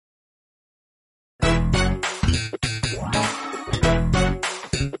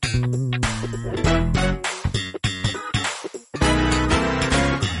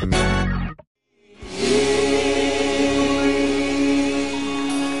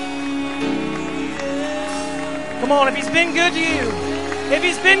Come on, if he's been good to you, if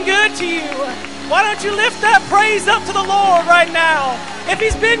he's been good to you, why don't you lift that praise up to the Lord right now? If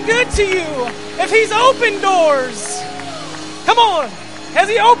he's been good to you, if he's opened doors, come on. Has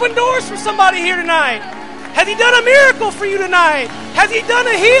he opened doors for somebody here tonight? Has he done a miracle for you tonight? Has he done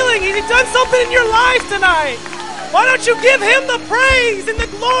a healing? Has he done something in your life tonight? Why don't you give him the praise and the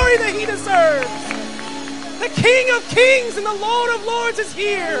glory that he deserves? The King of Kings and the Lord of Lords is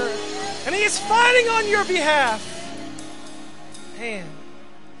here, and he is fighting on your behalf. Man,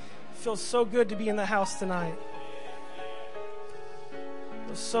 it feels so good to be in the house tonight. It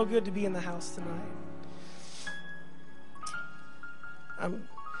feels so good to be in the house tonight. I'm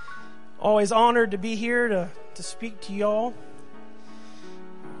always honored to be here to speak to y'all.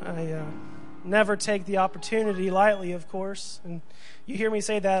 I never take the opportunity lightly, of course. And you hear me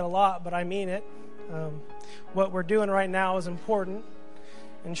say that a lot, but I mean it. What we're doing right now is important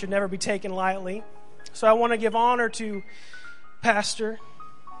and should never be taken lightly. So I want to give honor to Pastor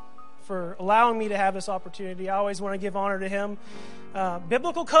for allowing me to have this opportunity. I always want to give honor to him.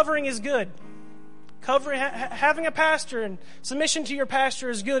 Biblical covering is good. Having a pastor and submission to your pastor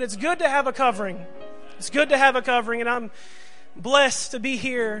is good. It's good to have a covering. It's good to have a covering, and I'm blessed to be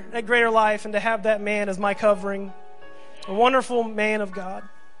here at Greater Life and to have that man as my covering. A wonderful man of God.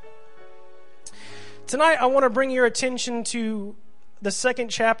 Tonight, I want to bring your attention to the second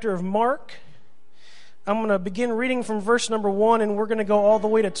chapter of Mark. I'm going to begin reading from verse number 1, and we're going to go all the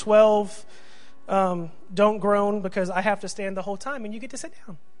way to 12. Don't groan, because I have to stand the whole time, and you get to sit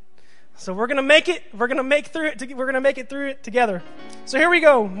down. So we're going to make it. We're going to make it through it together. So here we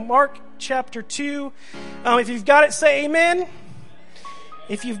go. Mark chapter 2. If you've got it, say amen.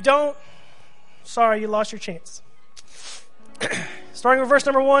 If you don't, sorry, you lost your chance. Starting with verse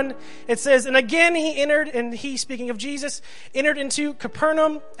number 1, it says, "And again he entered," and he, speaking of Jesus, "entered into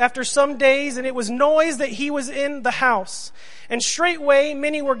Capernaum after some days, and it was noised that he was in the house. And straightway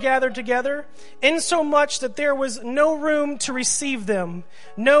many were gathered together, insomuch that there was no room to receive them,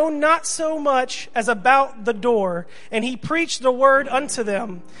 no, not so much as about the door. And he preached the word unto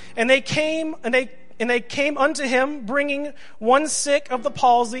them. And they came unto him, bringing one sick of the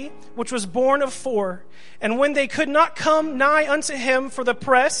palsy, which was born of 4. And when they could not come nigh unto him for the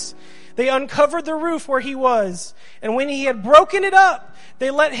press, they uncovered the roof where he was. And when he had broken it up, they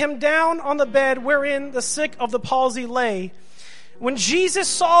let him down on the bed wherein the sick of the palsy lay. When Jesus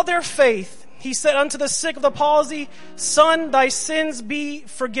saw their faith, he said unto the sick of the palsy, Son, thy sins be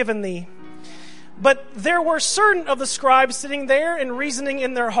forgiven thee. But there were certain of the scribes sitting there and reasoning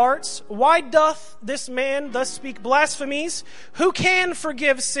in their hearts, Why doth this man thus speak blasphemies? Who can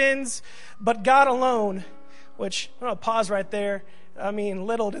forgive sins but God alone? Which, I'm going to pause right there. I mean,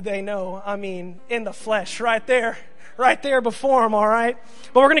 little did they know. I mean, in the flesh, right there before them, all right?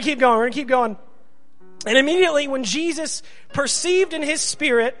 But we're going to keep going. And immediately when Jesus perceived in his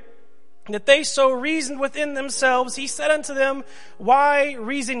spirit that they so reasoned within themselves, he said unto them, Why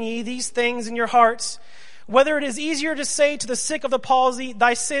reason ye these things in your hearts? Whether it is easier to say to the sick of the palsy,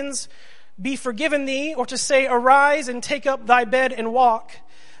 Thy sins be forgiven thee, or to say, Arise and take up thy bed and walk.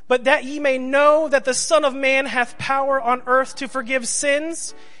 But that ye may know that the Son of Man hath power on earth to forgive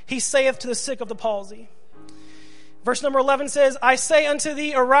sins, he saith to the sick of the palsy. Verse number 11 says, I say unto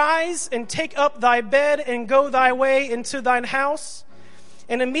thee, Arise and take up thy bed and go thy way into thine house.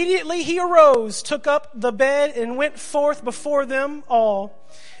 And immediately he arose, took up the bed, and went forth before them all,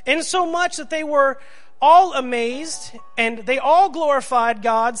 insomuch that they were all amazed, and they all glorified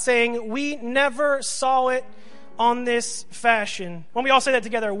God, saying, We never saw it on this fashion. When we all say that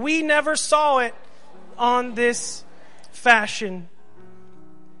together, we never saw it on this fashion.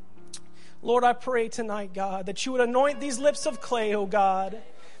 Lord, I pray tonight, God, that you would anoint these lips of clay, oh God,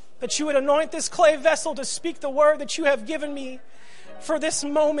 that you would anoint this clay vessel to speak the word that you have given me for this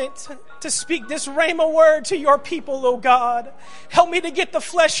moment, to speak this rhema word to your people, oh God. Help me to get the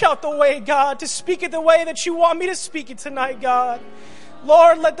flesh out the way, God, to speak it the way that you want me to speak it tonight, God.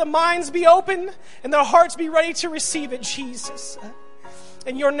 Lord, let the minds be open and their hearts be ready to receive it, Jesus.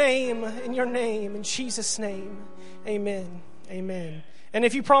 In your name, in Jesus' name, amen, amen. And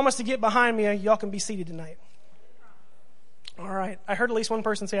if you promise to get behind me, y'all can be seated tonight. All right. I heard at least one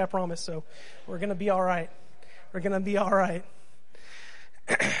person say I promise, so we're going to be all right. We're going to be all right.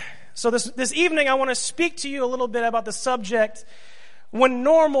 So this evening, I want to speak to you a little bit about the subject, when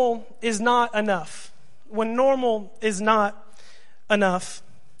normal is not enough. When normal is not enough.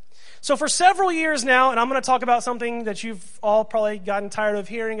 So for several years now, and I'm going to talk about something that you've all probably gotten tired of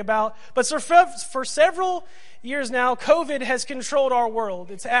hearing about, but for several years now, COVID has controlled our world.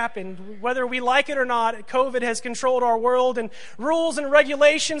 It's happened. Whether we like it or not, COVID has controlled our world, and rules and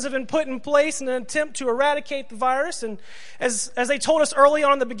regulations have been put in place in an attempt to eradicate the virus. And as they told us early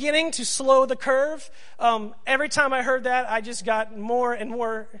on in the beginning, to slow the curve. Every time I heard that, I just got more and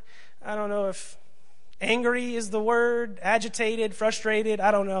more, I don't know if angry is the word, agitated, frustrated, I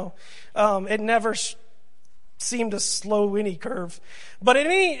don't know. It never seemed to slow any curve. But at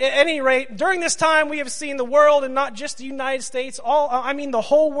any rate, during this time, we have seen the world, and not just the United States, the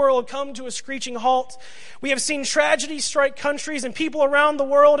whole world come to a screeching halt. We have seen tragedy strike countries and people around the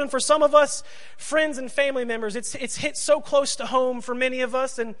world, and for some of us, friends and family members, it's hit so close to home for many of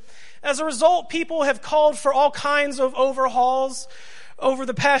us. And as a result, people have called for all kinds of overhauls. Over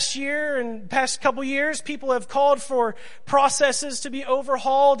the past year and past couple years, people have called for processes to be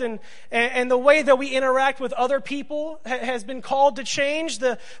overhauled, and the way that we interact with other people has been called to change.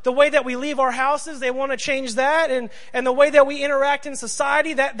 The way that we leave our houses, they want to change that, and the way that we interact in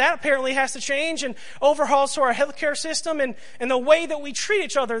society, that apparently has to change, and overhauls to our healthcare system, and the way that we treat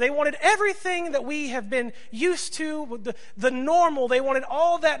each other. They wanted everything that we have been used to, the normal. They wanted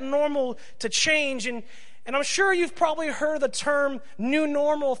all that normal to change, and I'm sure you've probably heard the term new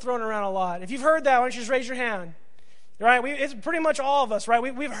normal thrown around a lot. If you've heard that, why don't you just raise your hand? Right? It's pretty much all of us, right?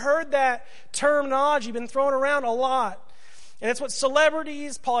 We've heard that terminology been thrown around a lot. And it's what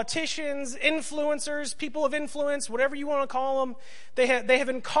celebrities, politicians, influencers, people of influence, whatever you want to call them, they have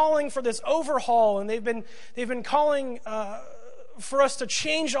been calling for this overhaul, and they've been calling for us to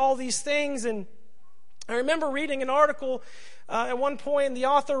change all these things. And I remember reading an article at one point, the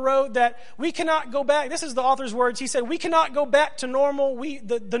author wrote that we cannot go back. This is the author's words. He said, we cannot go back to normal,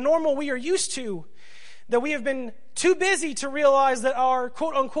 the normal we are used to. That we have been too busy to realize that our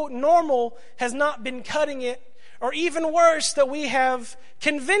quote-unquote normal has not been cutting it. Or even worse, that we have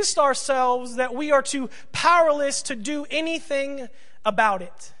convinced ourselves that we are too powerless to do anything about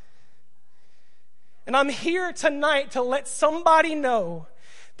it. And I'm here tonight to let somebody know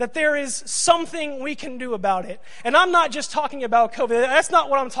that there is something we can do about it. And I'm not just talking about COVID. That's not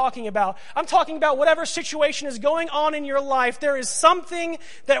what I'm talking about. I'm talking about whatever situation is going on in your life. There is something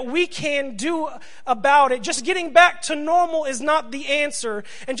that we can do about it. Just getting back to normal is not the answer.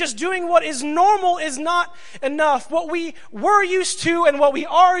 And just doing what is normal is not enough. What we were used to and what we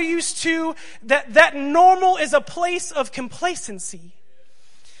are used to, that normal is a place of complacency.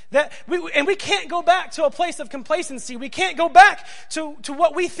 We can't go back to a place of complacency. We can't go back to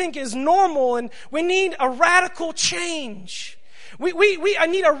what we think is normal, and we need a radical change. I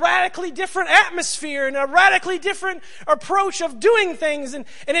need a radically different atmosphere and a radically different approach of doing things. And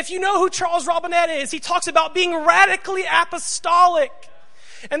if you know who Charles Robinette is, he talks about being radically apostolic.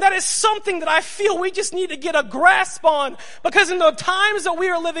 And that is something that I feel we just need to get a grasp on, because in the times that we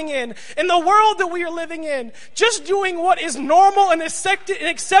are living in the world that we are living in, just doing what is normal and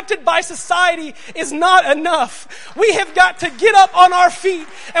accepted by society is not enough. We have got to get up on our feet,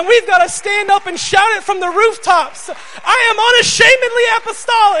 and we've got to stand up and shout it from the rooftops. I am unashamedly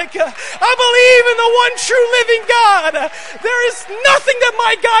apostolic. I believe in the one true living God. There is nothing that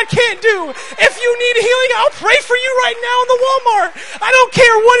my God can't do. If you need healing, I'll pray for you right now in the Walmart. I don't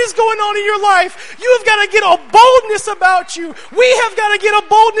care what is going on in your life. You have got to get a boldness about you. We have got to get a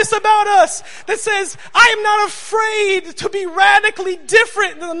boldness about us that says, I am not afraid to be radically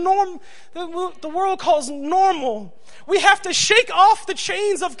different than the norm the world calls normal. We have to shake off the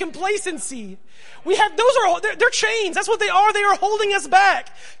chains of complacency. They're chains. That's what they are. They are holding us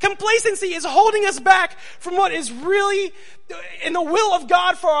back. Complacency is holding us back from what is really in the will of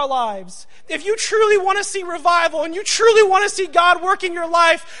God for our lives. If you truly want to see revival and you truly want to see God work in your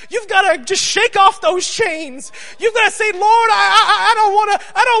life, you've got to just shake off those chains. You've got to say, Lord, I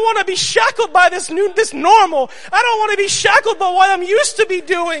don't want to be shackled by this normal. I don't want to be shackled by what I'm used to be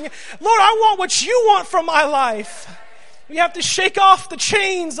doing. Lord, I want what you want from my life. We have to shake off the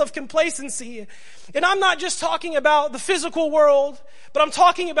chains of complacency. And I'm not just talking about the physical world, but I'm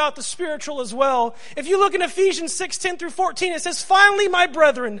talking about the spiritual as well. If you look in Ephesians 6:10 through 14, it says, finally, my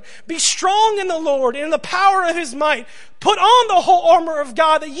brethren, be strong in the Lord and in the power of his might. Put on the whole armor of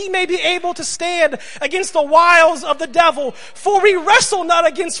God, that ye may be able to stand against the wiles of the devil. For we wrestle not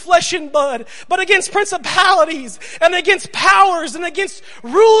against flesh and blood, but against principalities and against powers and against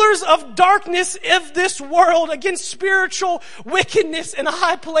rulers of darkness of this world, against spiritual spiritual wickedness in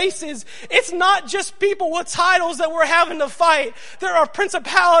high places. It's not just people with titles that we're having to fight. There are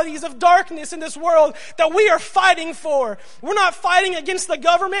principalities of darkness in this world that we are fighting for. We're not fighting against the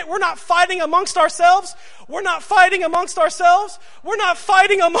government. We're not fighting amongst ourselves. We're not fighting amongst ourselves. We're not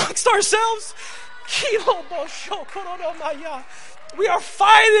fighting amongst ourselves. We are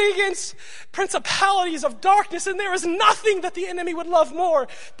fighting against principalities of darkness, and there is nothing that the enemy would love more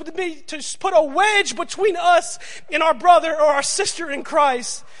but to put a wedge between us and our brother or our sister in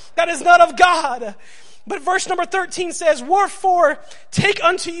Christ. That is not of God. But verse number 13 says, "Wherefore take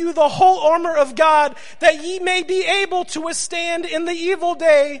unto you the whole armor of God, that ye may be able to withstand in the evil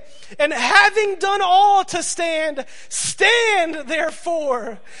day. And having done all to stand, stand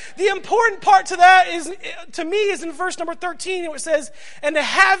therefore." The important part to that is, to me, is in verse number 13, where it says, "And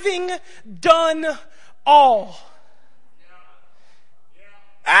having done all."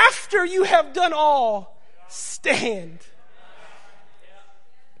 After you have done all, stand.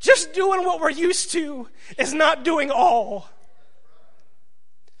 Just doing what we're used to is not doing all.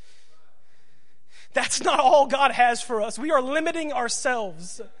 That's not all God has for us. We are limiting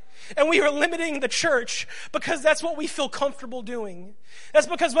ourselves. And we are limiting the church because that's what we feel comfortable doing. That's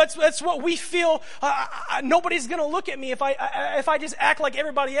because that's what we feel. Nobody's going to look at me if I just act like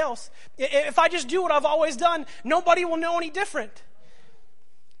everybody else. If I just do what I've always done, nobody will know any different.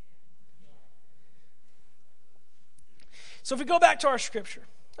 So if we go back to our scripture.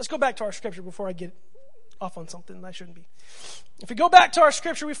 Let's go back to our scripture before I get off on something I shouldn't be. If we go back to our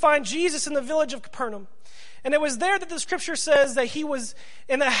scripture, we find Jesus in the village of Capernaum. And it was there that the scripture says that he was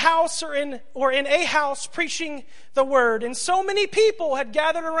in the house or in a house preaching the word. And so many people had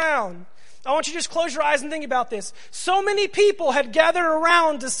gathered around. I want you to just close your eyes and think about this. So many people had gathered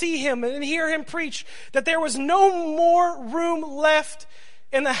around to see him and hear him preach that there was no more room left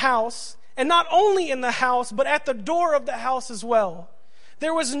in the house. And not only in the house, but at the door of the house as well.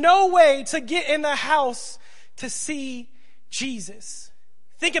 There was no way to get in the house to see Jesus.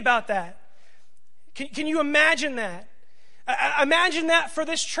 Think about that. Can you imagine that? Imagine that for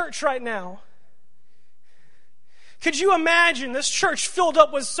this church right now. Could you imagine this church filled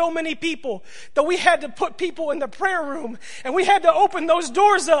up with so many people that we had to put people in the prayer room and we had to open those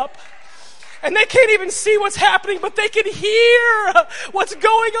doors up? And they can't even see what's happening, but they can hear what's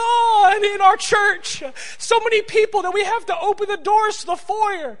going on in our church. So many people that we have to open the doors to the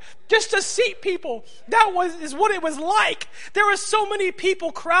foyer just to seat people. That is what it was like. There were so many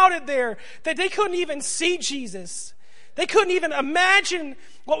people crowded there that they couldn't even see Jesus. They couldn't even imagine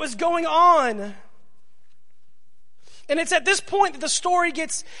what was going on. And it's at this point that the story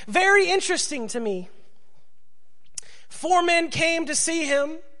gets very interesting to me. 4 men came to see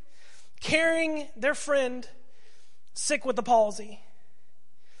him, carrying their friend sick with the palsy.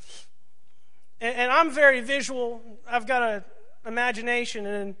 And I'm very visual. I've got an imagination,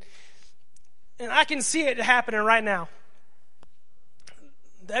 and I can see it happening right now.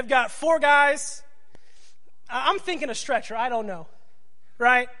 They've got 4 guys. I'm thinking a stretcher. I don't know,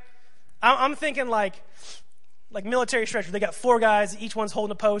 right? I'm thinking like military stretcher. They got 4 guys. Each one's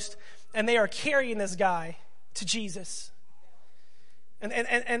holding a post, and they are carrying this guy to Jesus.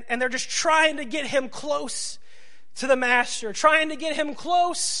 And they're just trying to get him close to the master, trying to get him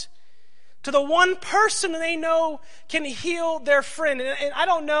close to the one person they know can heal their friend. And I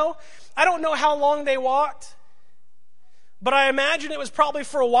don't know how long they walked, but I imagine it was probably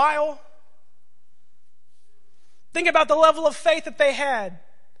for a while. Think about the level of faith that they had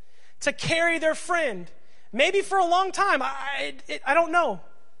to carry their friend, maybe for a long time. I don't know.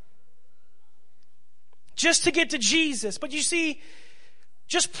 Just to get to Jesus. But you see,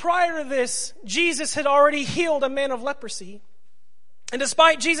 just prior to this, Jesus had already healed a man of leprosy. And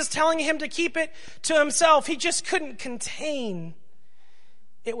despite Jesus telling him to keep it to himself, he just couldn't contain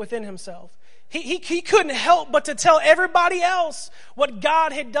it within himself. He couldn't help but to tell everybody else what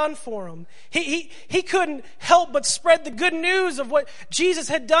God had done for him. He couldn't help but spread the good news of what Jesus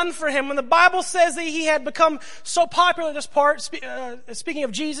had done for him. When the Bible says that he had become so popular, this part, speaking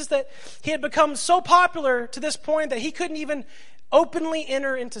of Jesus, that he had become so popular to this point that he couldn't even openly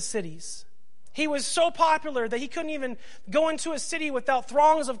enter into cities. He was so popular that he couldn't even go into a city without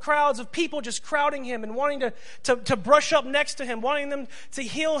throngs of crowds of people just crowding him and wanting to brush up next to him, wanting them to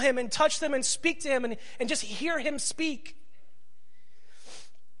heal him and touch them and speak to him and just hear him speak.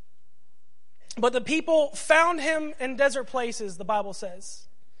 But the people found him in desert places, the Bible says.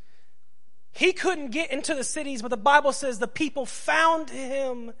 He couldn't get into the cities, but the Bible says the people found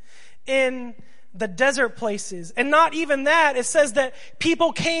him in the desert places. And not even that, it says that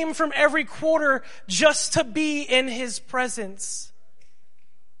people came from every quarter just to be in his presence.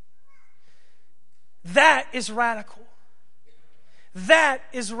 That is radical. That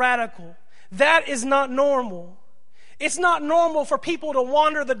is radical. That is not normal. It's not normal for people to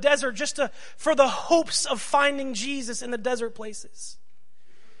wander the desert for the hopes of finding Jesus in the desert places.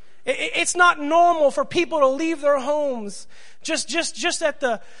 It's not normal for people to leave their homes just at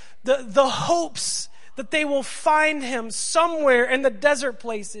the hopes that they will find him somewhere in the desert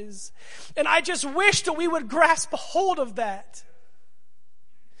places. And I just wish that we would grasp a hold of that.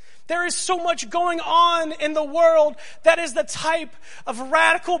 There is so much going on in the world that is the type of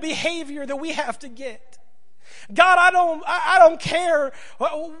radical behavior that we have to get. God, I don't care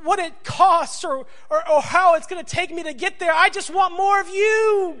what it costs or how it's going to take me to get there. I just want more of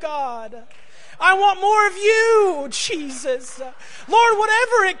you, God. I want more of you, Jesus. Lord,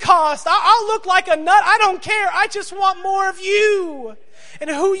 whatever it costs, I'll look like a nut. I don't care. I just want more of you and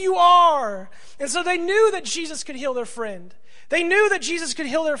who you are. And so they knew that Jesus could heal their friend. They knew that Jesus could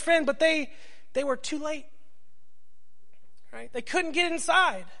heal their friend, but they were too late. Right? They couldn't get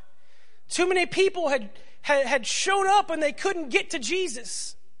inside. Too many people had showed up and they couldn't get to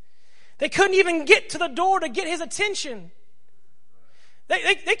Jesus. They couldn't even get to the door to get his attention.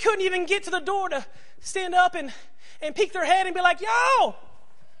 They couldn't even get to the door to stand up and peek their head and be like, yo,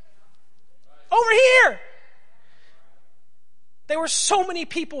 over here. There were so many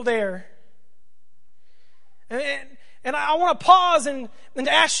people there. And I want to pause and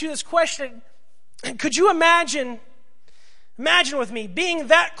ask you this question. Could you imagine with me being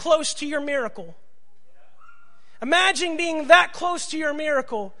that close to your miracle? Imagine being that close to your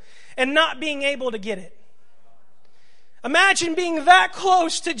miracle and not being able to get it. Imagine being that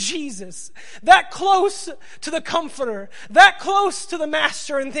close to Jesus, that close to the Comforter, that close to the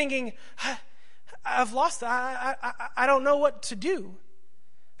Master and thinking, I've lost it. I don't know what to do.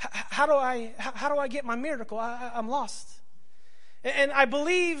 How do I get my miracle? I'm lost. And I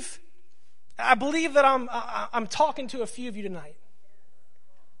believe that I'm talking to a few of you tonight.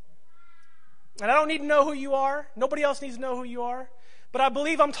 And I don't need to know who you are. Nobody else needs to know who you are. But I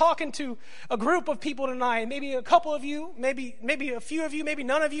believe I'm talking to a group of people tonight. Maybe a couple of you, maybe a few of you, maybe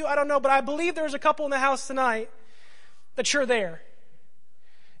none of you. I don't know. But I believe there's a couple in the house tonight that you're there.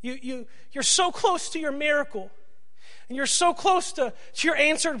 You're so close to your miracle. And you're so close to your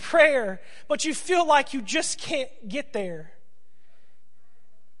answered prayer. But you feel like you just can't get there.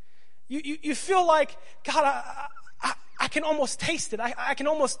 You feel like, God, I can almost taste it. I can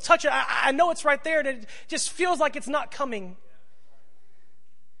almost touch it. I know it's right there, and it just feels like it's not coming.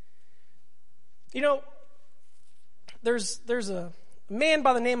 You know, there's a man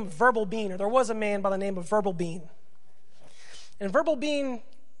by the name of Verbal Bean, or there was a man by the name of Verbal Bean. And Verbal Bean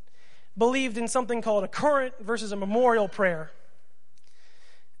believed in something called a current versus a memorial prayer.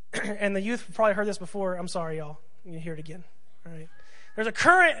 And the youth probably heard this before. I'm sorry, y'all. You hear it again. All right. There's a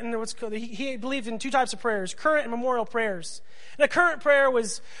current, and he believed in two types of prayers, current and memorial prayers. And a current prayer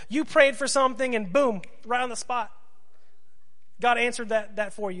was you prayed for something and boom, right on the spot. God answered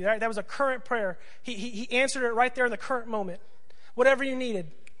that for you. Right? That was a current prayer. He answered it right there in the current moment. Whatever you needed,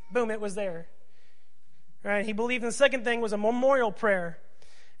 boom, it was there. Right? He believed in the second thing was a memorial prayer.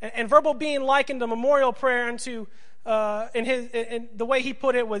 And Verbal Bean likened a memorial prayer into, in the way he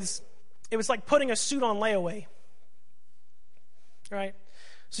put it was like putting a suit on layaway. Right?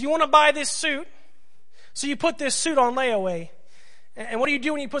 So you want to buy this suit, so you put this suit on layaway. And what do you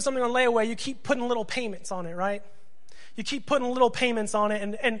do when you put something on layaway? You keep putting little payments on it, right? You keep putting little payments on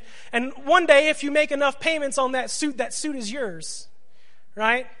it. And one day, if you make enough payments on that suit is yours,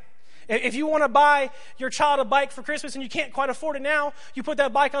 right? If you want to buy your child a bike for Christmas and you can't quite afford it now, you put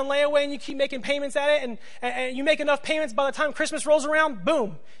that bike on layaway and you keep making payments at it, and you make enough payments, by the time Christmas rolls around,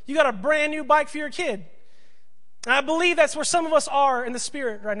 boom, you got a brand new bike for your kid. And I believe that's where some of us are in the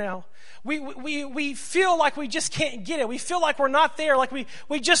spirit right now. We feel like we just can't get it. We feel like we're not there, like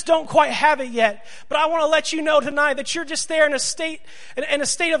we just don't quite have it yet. But I want to let you know tonight that you're just there in a state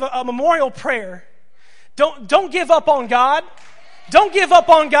of a memorial prayer. Don't give up on God. Don't give up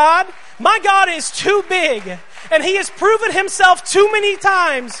on God. My God is too big, and He has proven Himself too many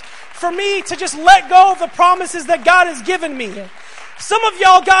times for me to just let go of the promises that God has given me. Some of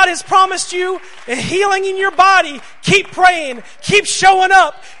y'all, God has promised you healing in your body. Keep praying. Keep showing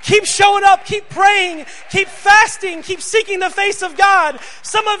up. Keep showing up. Keep praying. Keep fasting. Keep seeking the face of God.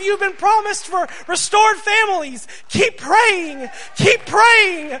 Some of you have been promised for restored families. Keep praying. Keep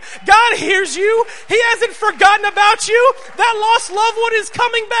praying. God hears you. He hasn't forgotten about you. That lost loved one is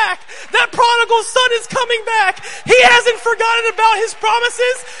coming back. That prodigal son is coming back. He hasn't forgotten about His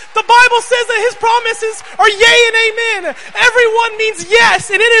promises. The Bible says that His promises are yea and amen. Everyone means yes,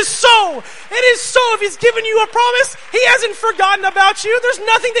 and it is so. It is so. If He's given you a promise, He hasn't forgotten about you. There's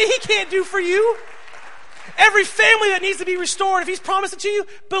nothing that He can't do for you. Every family that needs to be restored, if he's promised it to you,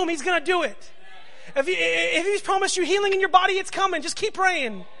 boom, he's going to do it. If he's promised you healing in your body, it's coming. Just keep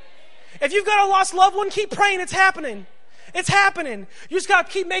praying. If you've got a lost loved one, keep praying. It's happening. It's happening. You just got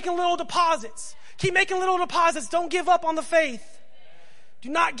to keep making little deposits. Keep making little deposits. Don't give up on the faith. Do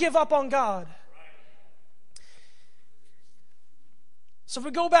not give up on God. So if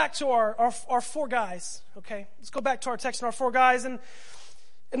we go back to our four guys, okay? Let's go back to our text and our four guys. And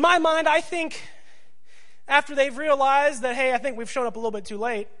in my mind, I think after they've realized that, hey, I think we've shown up a little bit too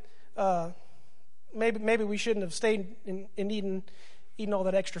late, maybe we shouldn't have stayed and eaten all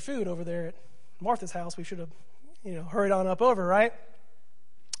that extra food over there at Martha's house. We should have, hurried on up over, right?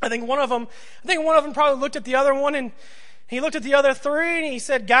 I think one of them probably looked at the other one, and he looked at the other three, and he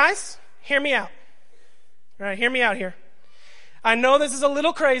said, guys, hear me out. All right, hear me out here. I know this is a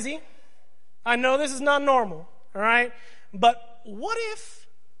little crazy. I know this is not normal, all right? But what if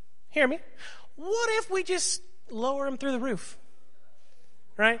we just lower him through the roof,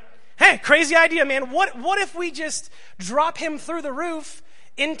 right? Hey, crazy idea, man. What if we just drop him through the roof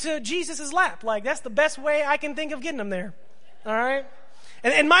into Jesus' lap? Like, that's the best way I can think of getting him there, all right?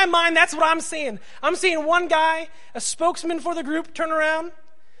 And in my mind, that's what I'm seeing. I'm seeing one guy, a spokesman for the group, turn around.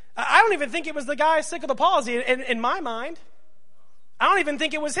 I don't even think it was the guy sick of the palsy in my mind. I don't even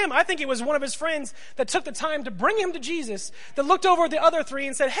think it was him. I think it was one of his friends that took the time to bring him to Jesus, that looked over at the other three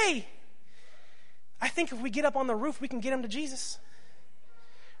and said, hey, I think if we get up on the roof, we can get him to Jesus.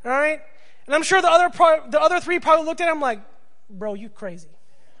 All right? And I'm sure the other three probably looked at him like, bro, you crazy.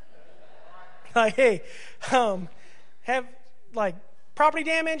 Like, hey, have, like, property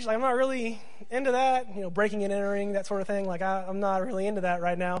damage? Like, I'm not really into that. Breaking and entering, that sort of thing. Like, I'm not really into that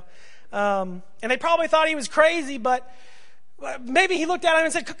right now. And they probably thought he was crazy, but maybe he looked at him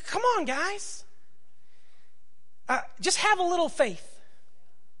and said, come on, guys. Just have a little faith.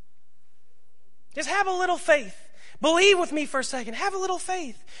 Just have a little faith. Believe with me for a second. Have a little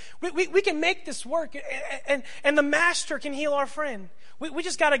faith. We can make this work, and the master can heal our friend. We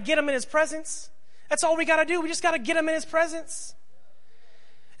just got to get him in his presence. That's all we got to do. We just got to get him in his presence.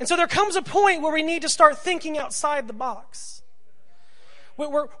 And so there comes a point where we need to start thinking outside the box.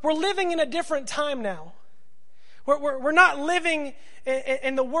 We're living in a different time now. We're not living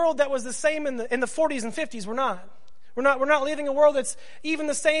in the world that was the same in the 40s and 50s. We're not. We're not living in a world that's even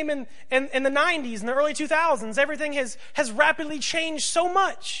the same in the 90s and the early 2000s. Everything has rapidly changed so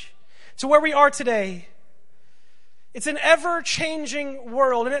much to where we are today. It's an ever-changing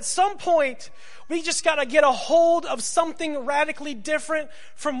world. And at some point, we just got to get a hold of something radically different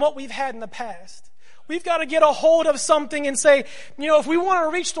from what we've had in the past. We've got to get a hold of something and say, if we want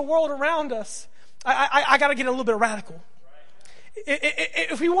to reach the world around us, I got to get a little bit radical.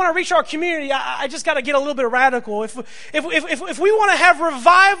 If we want to reach our community, I just got to get a little bit radical. If we want to have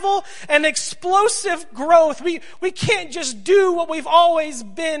revival and explosive growth, we can't just do what we've always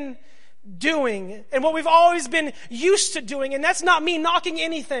been doing and what we've always been used to doing. And that's not me knocking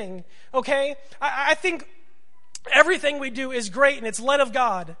anything, okay? I think everything we do is great and it's led of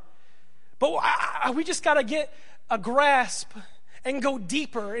God. But we just got to get a grasp and go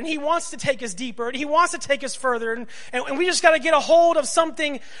deeper. And he wants to take us deeper. And he wants to take us further. And we just got to get a hold of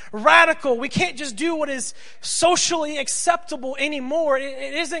something radical. We can't just do what is socially acceptable anymore.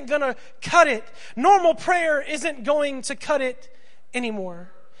 It isn't going to cut it. Normal prayer isn't going to cut it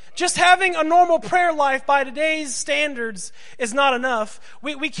anymore. Just having a normal prayer life by today's standards is not enough.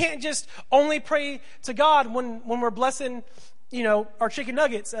 We can't just only pray to God when we're blessing, our chicken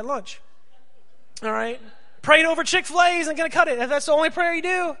nuggets at lunch. All right? Praying over Chick-fil-A isn't going to cut it. If that's the only prayer you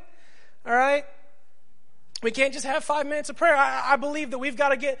do, all right? We can't just have 5 minutes of prayer. I believe that we've got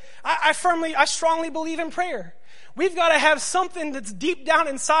to get, I strongly believe in prayer. We've got to have something that's deep down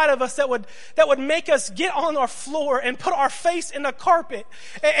inside of us that would make us get on our floor and put our face in the carpet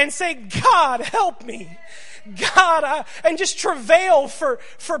and say, God, help me. God, and just travail for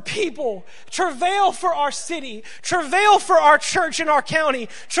people, travail for our city, travail for our church and our county,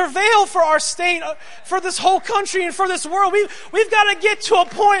 travail for our state, for this whole country and for this world. We've got to get to a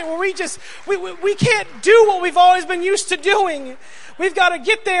point where we can't do what we've always been used to doing. We've got to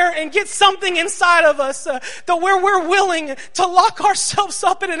get there and get something inside of us that where we're willing to lock ourselves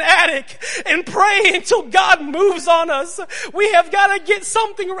up in an attic and pray until God moves on us. We have got to get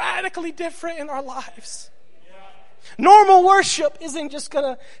something radically different in our lives. Normal worship isn't just going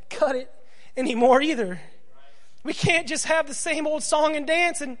to cut it anymore either. We can't just have the same old song and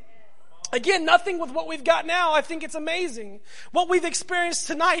dance. And again, nothing with what we've got now. I think it's amazing. What we've experienced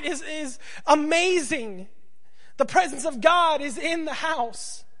tonight is amazing. The presence of God is in the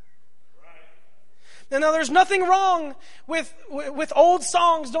house. Now, there's nothing wrong with old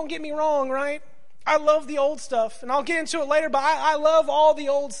songs, don't get me wrong, right? I love the old stuff, and I'll get into it later, but I love all the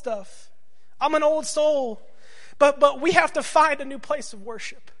old stuff. I'm an old soul. But we have to find a new place of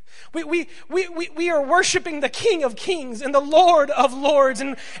worship. We are worshiping the King of Kings and the Lord of Lords,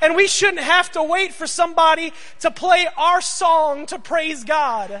 and we shouldn't have to wait for somebody to play our song to praise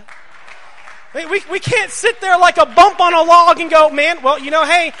God. We can't sit there like a bump on a log and go, man, well,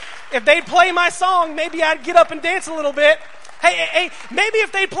 hey, if they'd play my song, maybe I'd get up and dance a little bit. Hey, maybe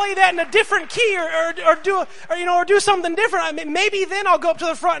if they play that in a different key or do something different, maybe then I'll go up to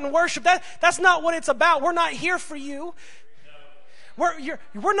the front and worship. That's not what it's about. We're not here for you.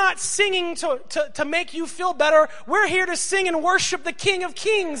 We're not singing to make you feel better. We're here to sing and worship the King of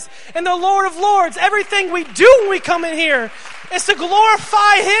Kings and the Lord of Lords. Everything we do when we come in here is to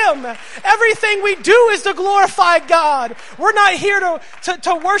glorify Him. Everything we do is to glorify God. We're not here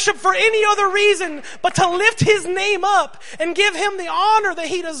to worship for any other reason but to lift His name up and give Him the honor that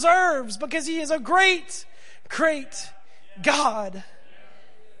He deserves, because He is a great, great God.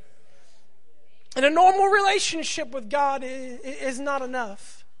 And a normal relationship with God is not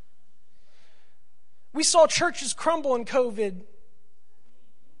enough. We saw churches crumble in COVID.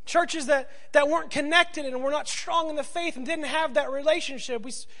 Churches that weren't connected and were not strong in the faith and didn't have that relationship.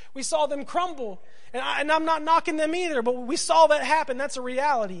 We saw them crumble. And I'm not knocking them either, but we saw that happen. That's a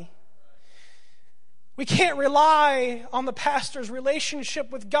reality. We can't rely on the pastor's relationship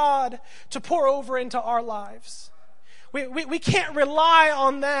with God to pour over into our lives. We can't rely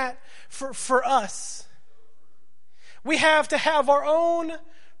on that for us. We have to have our own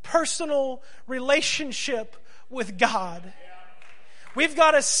personal relationship with God. We've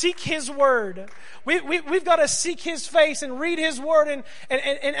got to seek His Word. We've got to seek His face and read His Word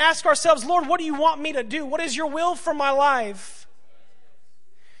and ask ourselves, Lord, what do you want me to do? What is your will for my life?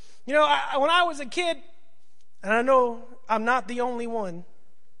 When I was a kid, and I know I'm not the only one,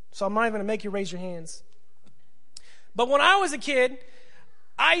 so I'm not even going to make you raise your hands. But when I was a kid,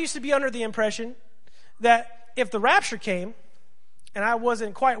 I used to be under the impression that if the rapture came and I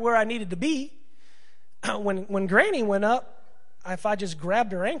wasn't quite where I needed to be, when Granny went up, if I just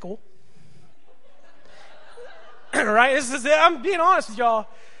grabbed her ankle, right? I'm being honest with y'all.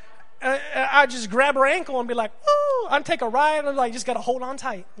 I just grab her ankle and be like, "Ooh!" I'd take a ride and just got to hold on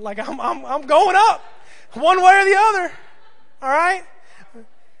tight, like I'm going up, one way or the other. All right.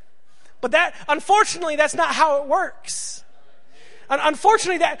 But unfortunately, that's not how it works.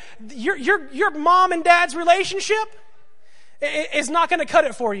 Unfortunately, that your mom and dad's relationship is not going to cut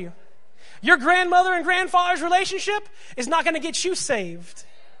it for you. Your grandmother and grandfather's relationship is not going to get you saved.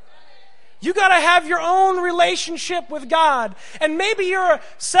 You got to have your own relationship with God. And maybe you're a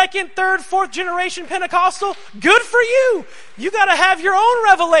second, third, fourth generation Pentecostal. Good for you. You got to have your own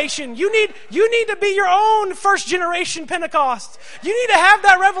revelation. You need to be your own first generation Pentecost. You need to have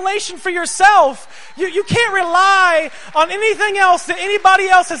that revelation for yourself. You can't rely on anything else that anybody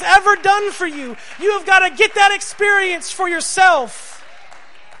else has ever done for you. You have got to get that experience for yourself.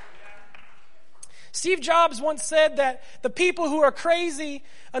 Steve Jobs once said that the people who are crazy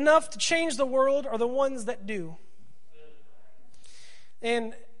enough to change the world are the ones that do.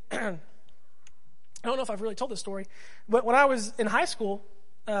 And I don't know if I've really told this story, but when I was in high school,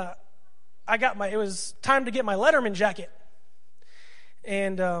 it was time to get my Letterman jacket.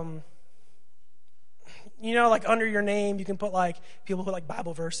 And, like under your name, you can put people put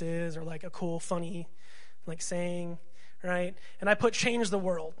Bible verses or a cool, funny, saying, right? And I put change the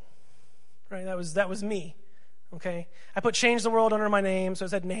world. Right, that was me, okay? I put change the world under my name, so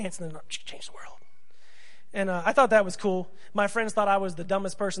it said Nance, and then change the world. And I thought that was cool. My friends thought I was the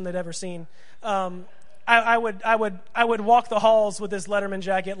dumbest person they'd ever seen. I would walk the halls with this Letterman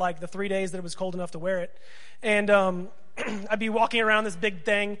jacket the 3 days that it was cold enough to wear it. And I'd be walking around this big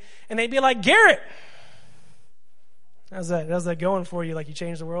thing, and they'd be like, Garrett, how's that going for you? You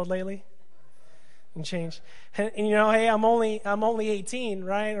changed the world lately? And change. And hey, I'm only 18,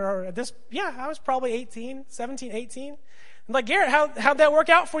 right? Or I was probably 17, 18. I'm like, Garrett, how'd that work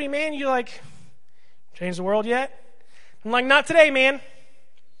out for you, man? You change the world yet? I'm like, not today, man.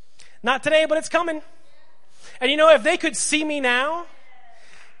 Not today, but it's coming. And if they could see me now,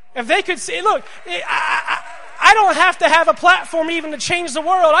 if they could see, look, I don't have to have a platform even to change the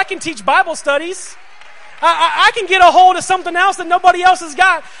world. I can teach Bible studies. I can get a hold of something else that nobody else has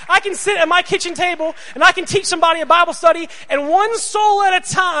got. I can sit at my kitchen table and I can teach somebody a Bible study, and one soul at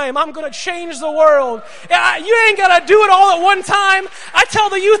a time, I'm going to change the world. You ain't got to do it all at one time. I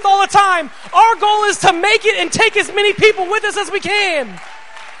tell the youth all the time, our goal is to make it and take as many people with us as we can.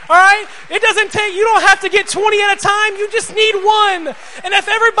 All right? It doesn't take, you don't have to get 20 at a time. You just need one. And if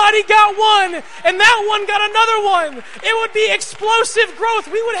everybody got one and that one got another one, it would be explosive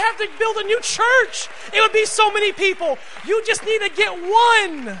growth. We would have to build a new church. It would be so many people. You just need to get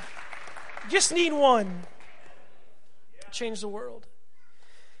one. Just need one. Change the world.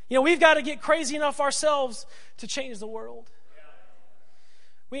 You know, we've got to get crazy enough ourselves to change the world.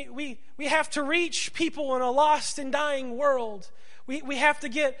 We have to reach people in a lost and dying world. We have to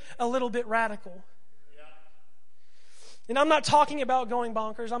get a little bit radical. And I'm not talking about going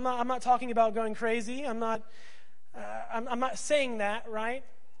bonkers. I'm not talking about going crazy. I'm not saying that, right?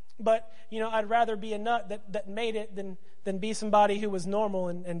 But, you know, I'd rather be a nut that made it than be somebody who was normal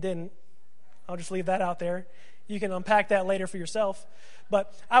and didn't. I'll just leave that out there. You can unpack that later for yourself.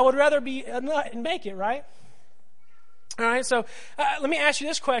 But I would rather be a nut and make it, right? All right, so let me ask you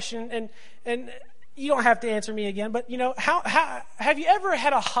this question, and you don't have to answer me again, but, you know, how have you ever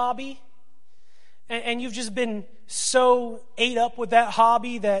had a hobby and you've just been so ate up with that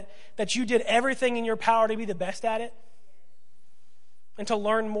hobby that you did everything in your power to be the best at it and to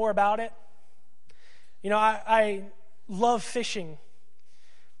learn more about it? You know, I love fishing.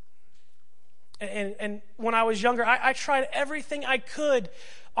 And when I was younger, I tried everything I could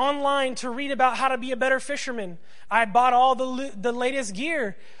online to read about how to be a better fisherman. I bought all the latest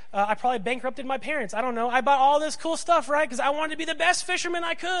gear. I probably bankrupted my parents. I don't know. I bought all this cool stuff, right? Because I wanted to be the best fisherman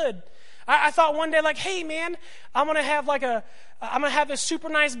I could. I thought one day, like, hey, man, I'm going to have this super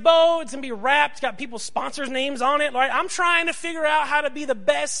nice boat. It's going to be wrapped. It's got people's sponsors' names on it. Right? I'm trying to figure out how to be the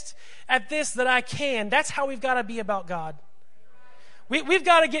best at this that I can. That's how we've got to be about God. We've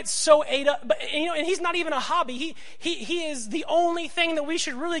got to get so ate up, but you know, and He's not even a hobby. He is the only thing that we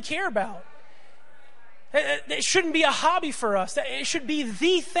should really care about. It shouldn't be a hobby for us. It should be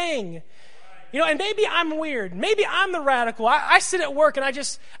the thing. You know, and maybe I'm weird. Maybe I'm the radical. I sit at work and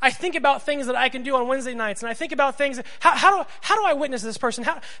I think about things that I can do on Wednesday nights, and I think about things. How do I witness this person?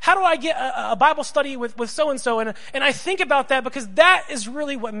 How do I get a Bible study with so and so? And I think about that because that is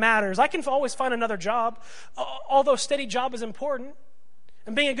really what matters. I can always find another job, although steady job is important.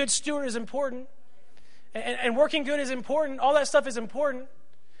 And being a good steward is important. And working good is important. All that stuff is important.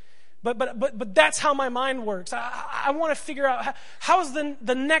 But that's how my mind works. I want to figure out how is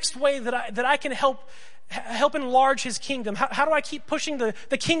the next way that I can help enlarge His kingdom. How do I keep pushing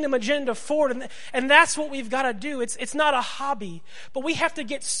the kingdom agenda forward? And that's what we've got to do. It's not a hobby. But we have to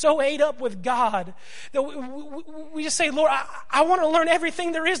get so ate up with God that we just say, Lord, I want to learn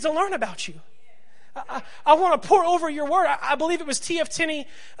everything there is to learn about You. I want to pour over Your word. I believe it was T.F. Tenney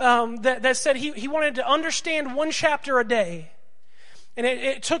that said he wanted to understand one chapter a day. And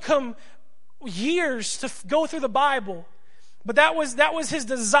it took him years to go through the Bible. But that was his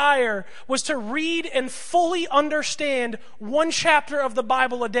desire, was to read and fully understand one chapter of the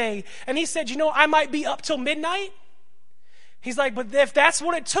Bible a day. And he said, you know, I might be up till midnight. He's like, but if that's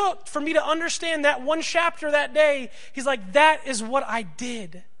what it took for me to understand that one chapter that day, he's like, that is what I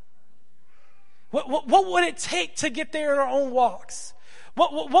did. What would it take to get there in our own walks?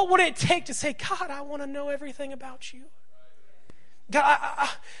 What would it take to say, God, I want to know everything about You. God, I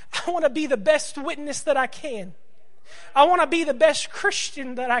want to be the best witness that I can. I want to be the best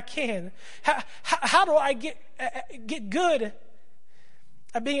Christian that I can. How do I get good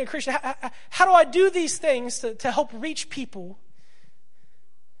at being a Christian? How do I do these things to help reach people?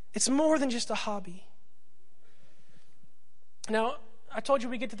 It's more than just a hobby. Now, I told you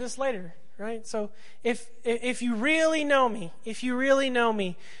we get to this later. Right? So if you really know me,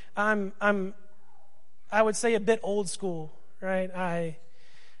 I would say a bit old school, right?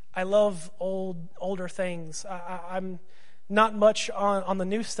 I love older things. I'm not much on the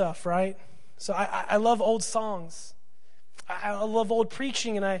new stuff, right? So I love old songs. I love old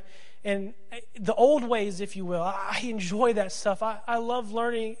preaching and the old ways, if you will. I enjoy that stuff. I love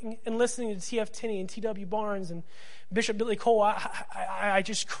learning and listening to T.F. Tenney and T.W. Barnes and Bishop Billy Cole. I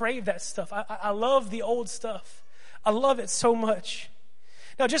just crave that stuff. I love the old stuff. I love it so much.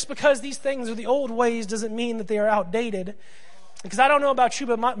 Now, just because these things are the old ways doesn't mean that they are outdated. Because I don't know about you,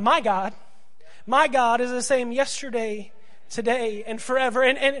 but my God is the same yesterday, today, and forever.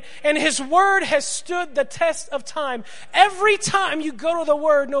 And His word has stood the test of time. Every time you go to the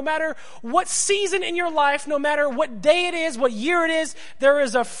word, no matter what season in your life, no matter what day it is, what year it is, there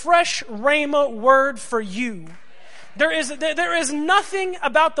is a fresh rhema word for you. There is nothing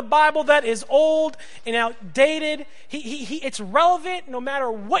about the Bible that is old and outdated. It's relevant no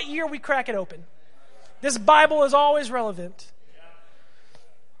matter what year we crack it open. This Bible is always relevant.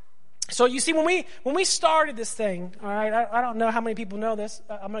 So you see, when we started this thing, all right, I don't know how many people know this.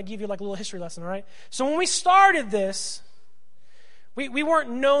 I'm going to give you like a little history lesson, all right? So when we started this, We weren't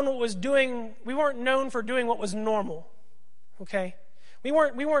known for doing what was normal. Okay? We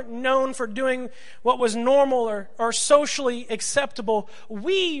weren't known for doing what was normal or socially acceptable.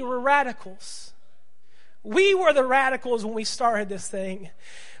 We were radicals. We were the radicals when we started this thing.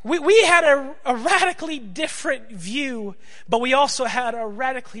 We had a radically different view, but we also had a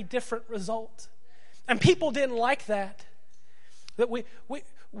radically different result. And people didn't like that. That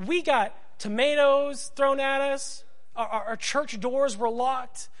we got tomatoes thrown at us. Our church doors were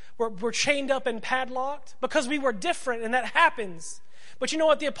locked. We're chained up and padlocked because we were different, and that happens. But you know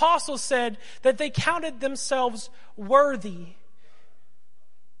what the apostles said? That they counted themselves worthy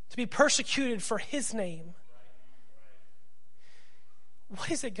to be persecuted for his name.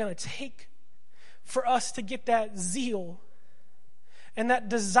 What is it going to take for us to get that zeal and that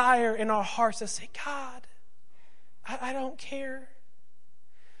desire in our hearts to say, God, I don't care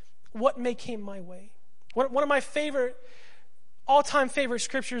what may come my way? One of my all-time favorite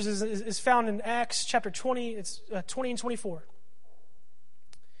scriptures is found in Acts chapter 20. It's 20 and 24.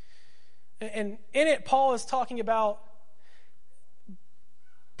 And in it, Paul is talking about,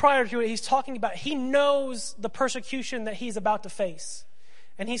 prior to it, he's talking about, he knows the persecution that he's about to face.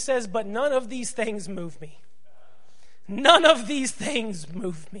 And he says, but none of these things move me. None of these things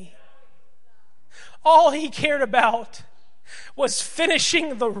move me. All he cared about was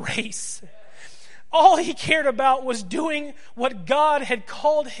finishing the race. All he cared about was doing what God had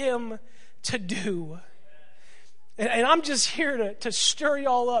called him to do. And I'm just here to stir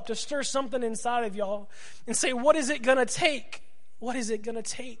y'all up, to stir something inside of y'all and say, what is it going to take? What is it going to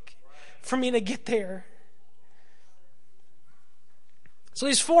take for me to get there? So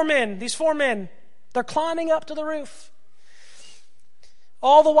these four men, they're climbing up to the roof,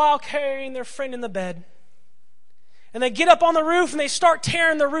 all the while carrying their friend in the bed. And they get up on the roof and they start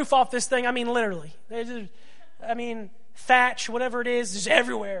tearing the roof off this thing. I mean, literally. Thatch, whatever it is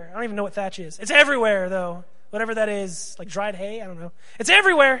everywhere. I don't even know what thatch is. It's everywhere, though. Whatever that is, like dried hay, I don't know. It's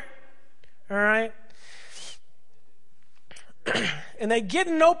everywhere. All right? And they get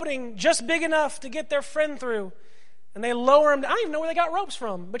an opening just big enough to get their friend through. And they lower him. I don't even know where they got ropes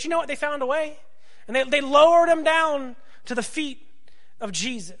from. But you know what? They found a way. And they lowered him down to the feet of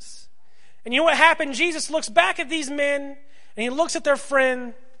Jesus. And you know what happened? Jesus looks back at these men, and he looks at their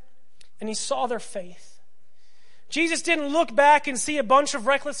friend, and he saw their faith. Jesus didn't look back and see a bunch of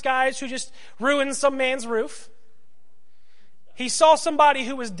reckless guys who just ruined some man's roof. He saw somebody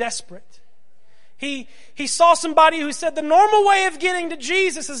who was desperate. He saw somebody who said the normal way of getting to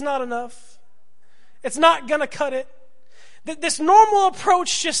Jesus is not enough. It's not going to cut it. This normal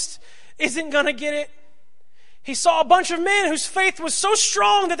approach just isn't going to get it. He saw a bunch of men whose faith was so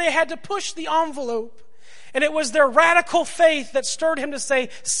strong that they had to push the envelope. And it was their radical faith that stirred him to say,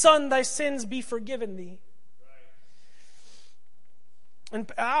 "Son, thy sins be forgiven thee."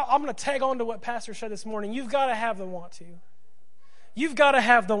 And I'm going to tag on to what Pastor said this morning. You've got to have the want to. You've got to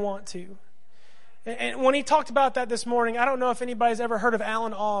have the want to. And when he talked about that this morning, I don't know if anybody's ever heard of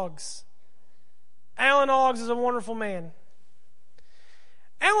Alan Oggs. Alan Oggs is a wonderful man.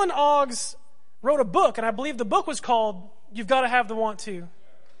 Alan Oggs wrote a book, and I believe the book was called You've Got to Have the Want to.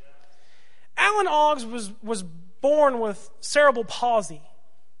 Alan Oggs was born with cerebral palsy.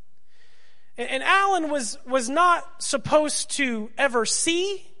 And Alan was not supposed to ever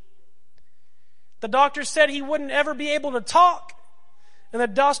see. The doctor said he wouldn't ever be able to talk. And the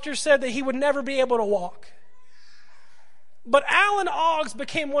doctor said that he would never be able to walk. But Alan Oggs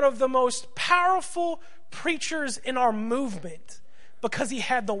became one of the most powerful preachers in our movement because he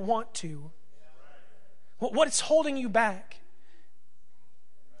had the want to. What's holding you back?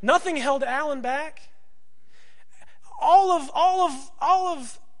 Nothing held Alan back. All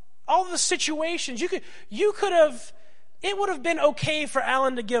of the situations you could have, it would have been okay for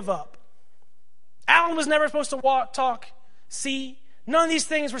Alan to give up. Alan was never supposed to walk, talk, see. None of these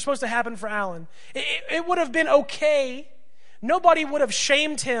things were supposed to happen for Alan. It would have been okay. Nobody would have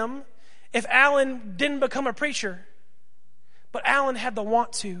shamed him if Alan didn't become a preacher. But Alan had the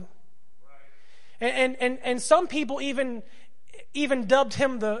want to. And some people even dubbed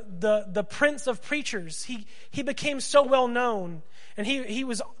him the Prince of Preachers. He became so well known, and he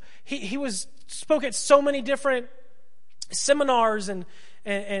was spoke at so many different seminars and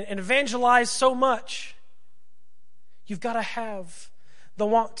evangelized so much. You've got to have the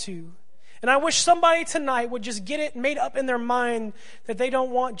want to. And I wish somebody tonight would just get it made up in their mind that they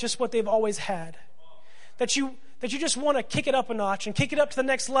don't want just what they've always had. That you just want to kick it up a notch and kick it up to the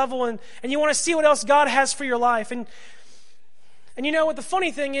next level, and you want to see what else God has for your life. And you know what the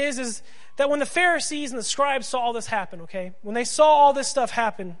funny thing is that when the Pharisees and the scribes saw all this happen, okay, when they saw all this stuff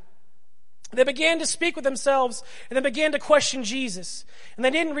happen, They began to speak with themselves, and they began to question Jesus. And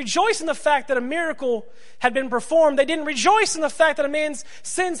they didn't rejoice in the fact that a miracle had been performed. They didn't rejoice in the fact that a man's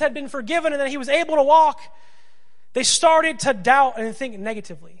sins had been forgiven and that he was able to walk. They started to doubt and think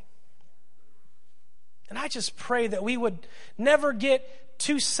negatively. And I just pray that we would never get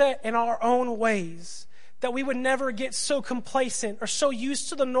too set in our own ways, that we would never get so complacent or so used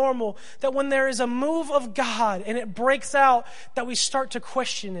to the normal that when there is a move of God and it breaks out, that we start to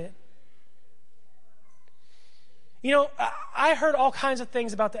question it. You know, I heard all kinds of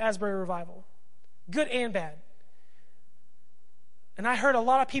things about the Asbury revival, good and bad. And I heard a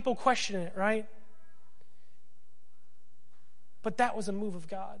lot of people question it, right? But that was a move of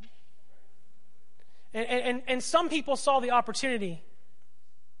God. And some people saw the opportunity.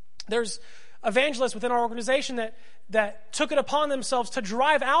 There's evangelists within our organization that took it upon themselves to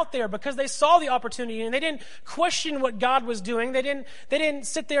drive out there because they saw the opportunity and they didn't question what God was doing. They didn't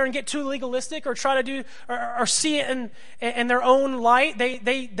sit there and get too legalistic or try to do or see it in their own light.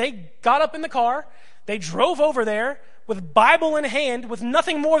 They got up in the car, they drove over there with Bible in hand, with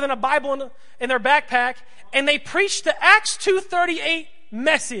nothing more than a Bible in their backpack, and they preached the Acts 2:38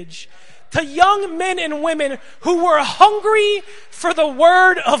 message to young men and women who were hungry for the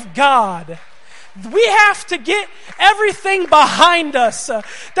Word of God. We have to get everything behind us.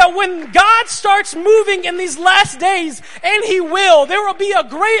 That when God starts moving in these last days, and He will, there will be a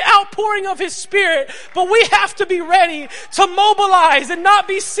great outpouring of His Spirit. But we have to be ready to mobilize and not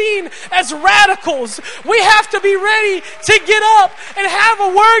be seen as radicals. We have to be ready to get up and have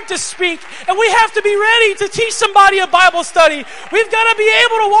a word to speak. And we have to be ready to teach somebody a Bible study. We've got to be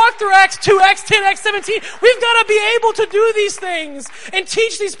able to walk through Acts 2, Acts 10, Acts 17. We've got to be able to do these things and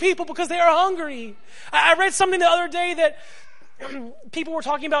teach these people because they are hungry. I read something the other day that people were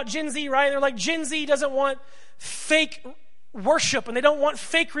talking about Gen Z, right? They're like, Gen Z doesn't want fake worship and they don't want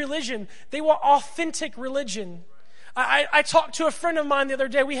fake religion. They want authentic religion. I talked to a friend of mine the other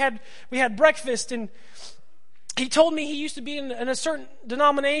day. We had breakfast and he told me he used to be in a certain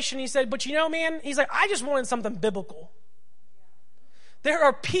denomination. He said, but you know, man, he's like, I just wanted something biblical. There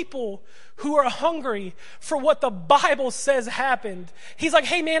are people who are hungry for what the Bible says happened. He's like,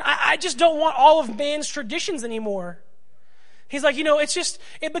 hey man, I just don't want all of man's traditions anymore. He's like, you know,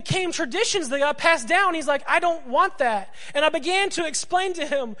 it became traditions that got passed down. He's like, I don't want that. And I began to explain to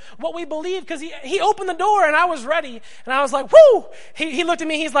him what we believe because he opened the door and I was ready. And I was like, whoo! He looked at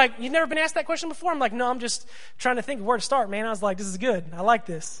me, he's like, you've never been asked that question before? I'm like, no, I'm just trying to think of where to start, man. I was like, this is good. I like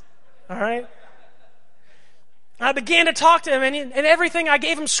this. All right? I began to talk to him, and everything, I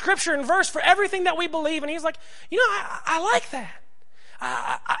gave him scripture and verse for everything that we believe. And he's like, you know, I like that.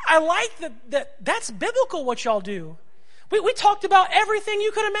 I like that's biblical what y'all do. We talked about everything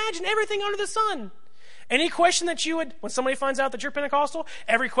you could imagine, everything under the sun. Any question that you would, when somebody finds out that you're Pentecostal,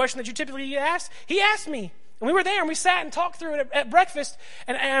 every question that you typically ask, he asked me. And we were there and we sat and talked through it at breakfast,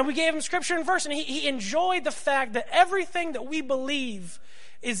 and we gave him scripture and verse, and he enjoyed the fact that everything that we believe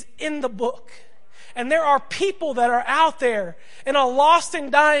is in the book. And there are people that are out there in a lost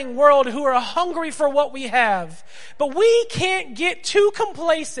and dying world who are hungry for what we have. But we can't get too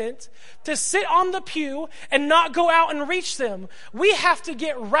complacent to sit on the pew and not go out and reach them. We have to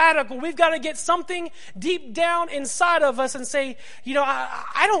get radical. We've got to get something deep down inside of us and say, you know,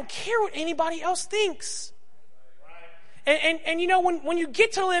 I don't care what anybody else thinks. And you know, when you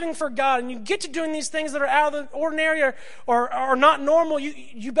get to living for God and you get to doing these things that are out of the ordinary or not normal,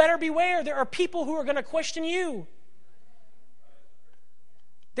 you better beware. There are people who are going to question you.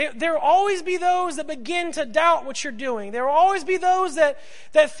 There will always be those that begin to doubt what you're doing. There will always be those that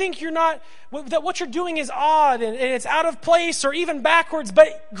think that what you're doing is odd and it's out of place or even backwards,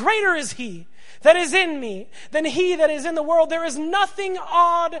 but greater is He that is in me than he that is in the world. There is nothing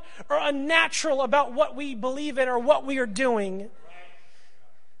odd or unnatural about what we believe in or what we are doing.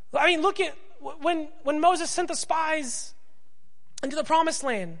 I mean, look at when Moses sent the spies into the promised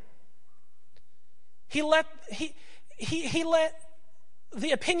land. He let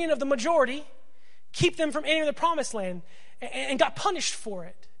the opinion of the majority keep them from entering the promised land and got punished for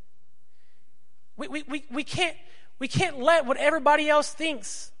it. We can't let what everybody else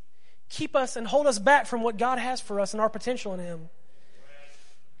thinks keep us and hold us back from what God has for us and our potential in Him.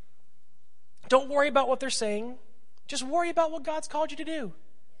 Don't worry about what they're saying. Just worry about what God's called you to do.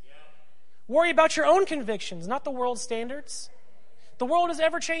 Worry about your own convictions, not the world's standards. The world is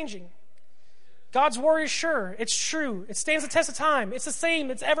ever changing. God's word is sure. It's true. It stands the test of time. It's the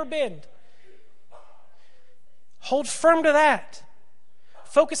same it's ever been. Hold firm to that.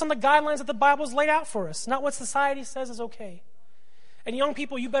 Focus on the guidelines that the Bible's laid out for us, not what society says is okay. And young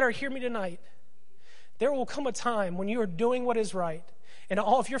people, you better hear me tonight. There will come a time when you are doing what is right, And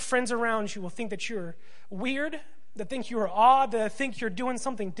all of your friends around you will think that you're weird, that think you are odd, that think you're doing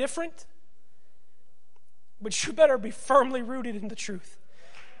something different. But you better be firmly rooted in the truth.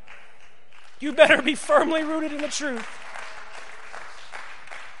 You better be firmly rooted in the truth.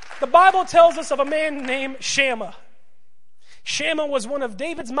 The Bible tells us of a man named Shammah. Shammah was one of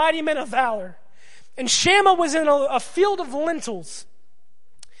David's mighty men of valor. And Shammah was in a field of lentils.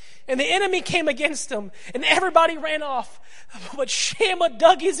 And the enemy came against him, and everybody ran off. But Shammah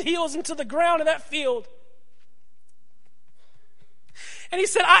dug his heels into the ground in that field. And he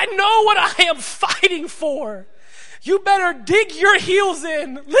said, I know what I am fighting for. You better dig your heels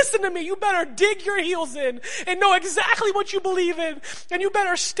in. Listen to me. You better dig your heels in and know exactly what you believe in. And you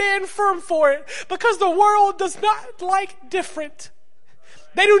better stand firm for it, because the world does not like different.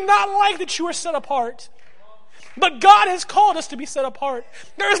 They do not like that you are set apart. But God has called us to be set apart.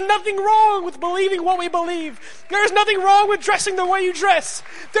 There is nothing wrong with believing what we believe. There is nothing wrong with dressing the way you dress.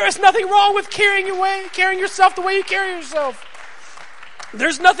 There is nothing wrong with carrying yourself the way you carry yourself.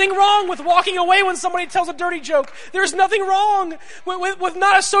 There's nothing wrong with walking away when somebody tells a dirty joke. There's nothing wrong with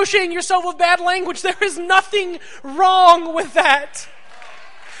not associating yourself with bad language. There is nothing wrong with that.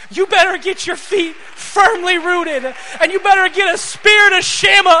 You better get your feet firmly rooted, and you better get a spirit of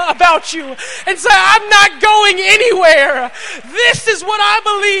Shammah about you and say, I'm not going anywhere. This is what I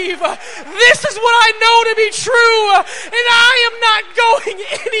believe. This is what I know to be true, and I am not going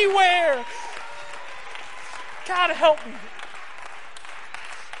anywhere. God help me.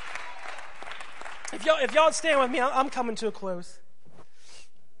 If y'all stand with me, I'm coming to a close.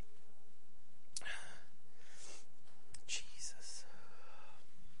 Jesus.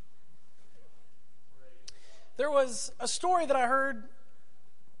 There was a story that I heard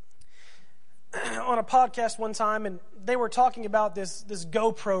on a podcast one time, and they were talking about this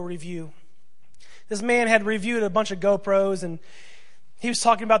GoPro review. This man had reviewed a bunch of GoPros, and he was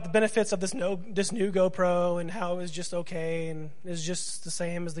talking about the benefits of this new GoPro and how it was just okay and it's just the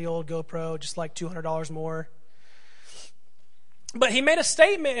same as the old GoPro, just like $200 more. But he made a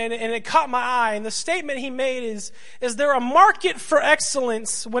statement, and it caught my eye. And the statement he made is there a market for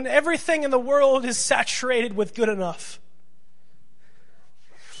excellence when everything in the world is saturated with good enough?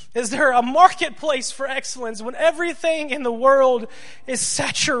 Is there a marketplace for excellence when everything in the world is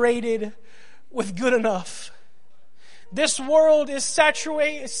saturated with good enough? This world is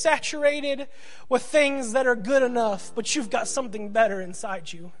saturated with things that are good enough, but you've got something better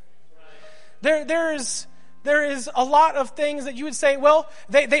inside you. There is a lot of things that you would say, well,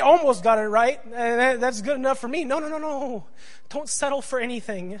 they almost got it right, and that's good enough for me. No. Don't settle for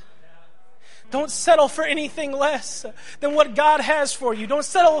anything. Don't settle for anything less than what God has for you. Don't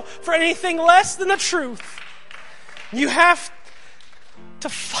settle for anything less than the truth. You have to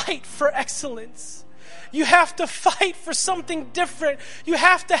fight for excellence. You have to fight for something different. You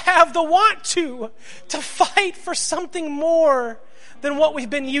have to have the want to fight for something more than what we've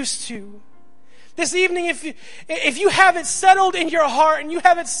been used to. This evening, if you have it settled in your heart and you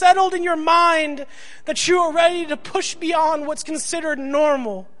have it settled in your mind that you are ready to push beyond what's considered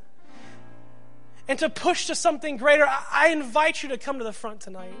normal and to push to something greater, I invite you to come to the front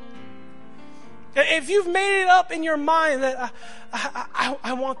tonight. If you've made it up in your mind that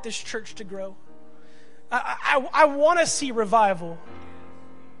I want this church to grow, I want to see revival.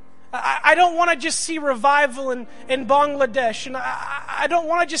 I don't want to just see revival in Bangladesh, and I don't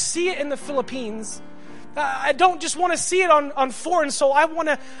want to just see it in the Philippines. I don't just want to see it on Foreign Soul. I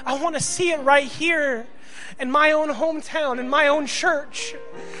want to see it right here in my own hometown, in my own church,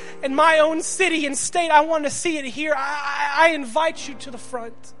 in my own city and state. I want to see it here. I invite you to the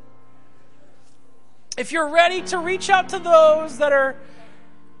front. If you're ready to reach out to those that are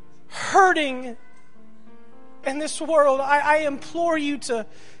hurting in this world, I implore you to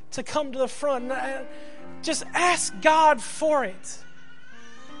come to the front. Just ask God for it.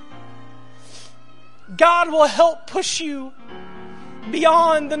 God will help push you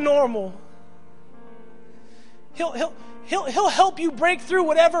beyond the normal. He'll help you break through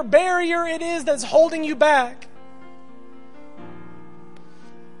whatever barrier it is that's holding you back.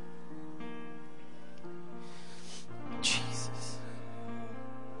 Jesus.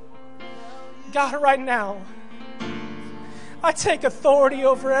 God, right now, I take authority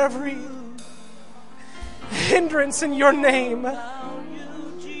over every hindrance in your name.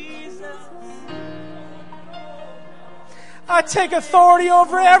 I take authority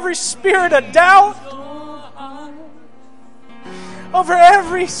over every spirit of doubt, over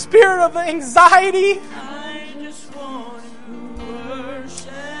every spirit of anxiety.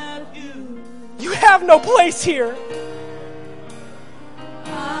 You have no place here.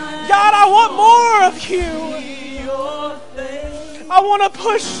 God, I want more of you. I want to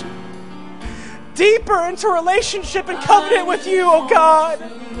push deeper into relationship and covenant with you, oh God.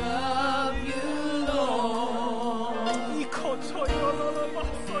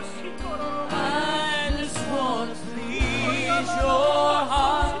 I just want to please your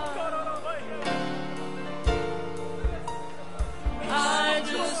heart. I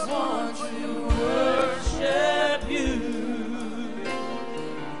just want to worship you.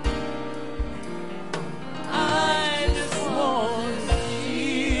 I just want to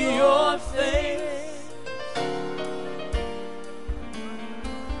see your face.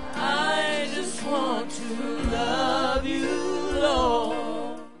 I just want to love you, Lord.